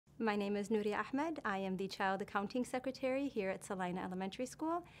My name is Norieah Ahmed. I am the Child Accounting Secretary here at Salina Elementary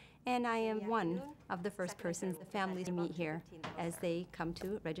School, and I am one of the first persons the families meet here as they come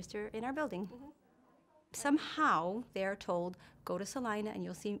to register in our building. Somehow they're told, go to Salina and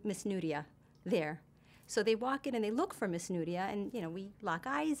you'll see Miss Norieah there. So they walk in and they look for Miss Norieah, and we lock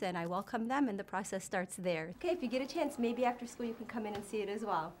eyes and I welcome them, and the process starts there. Okay, if you get a chance, maybe after school you can come in and see it as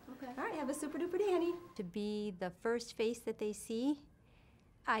well. Okay. All right, have a super duper day, honey. To be the first face that they see,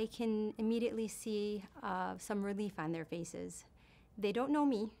 I can immediately see some relief on their faces. They don't know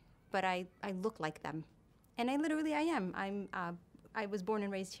me, but I look like them. And I am. I was born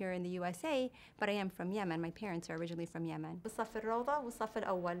and raised here in the USA, but I am from Yemen. My parents are originally from Yemen. بالصف الروضة والصف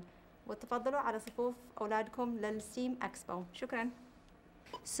الأول. وتفضلوا على صفوف أولادكم للSTEAM Expo. شكراً.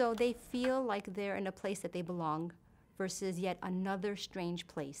 So they feel like they're in a place that they belong versus yet another strange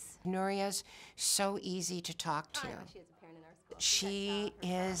place. Norieah's so easy to talk to. I know, she is a parent in our school. She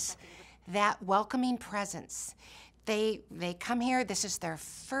is that welcoming presence. They come here, this is their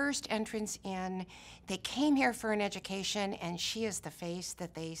first entrance in. They came here for an education, and she is the face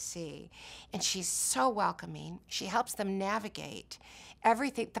that they see. And she's so welcoming. She helps them navigate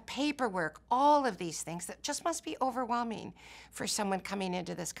everything, the paperwork, all of these things that just must be overwhelming for someone coming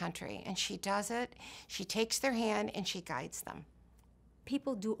into this country. And she does it. She takes their hand and she guides them.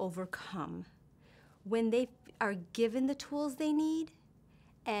 People do overcome when they are given the tools they need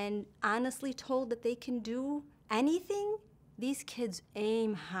and honestly told that they can do anything. These kids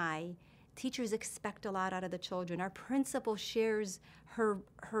aim high. Teachers expect a lot out of the children. Our principal shares her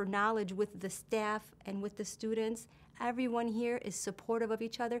knowledge with the staff and with the students. Everyone here is supportive of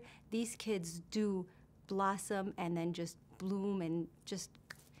each other. These kids do blossom and then just bloom and just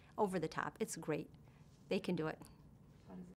over the top. It's great. They can do it.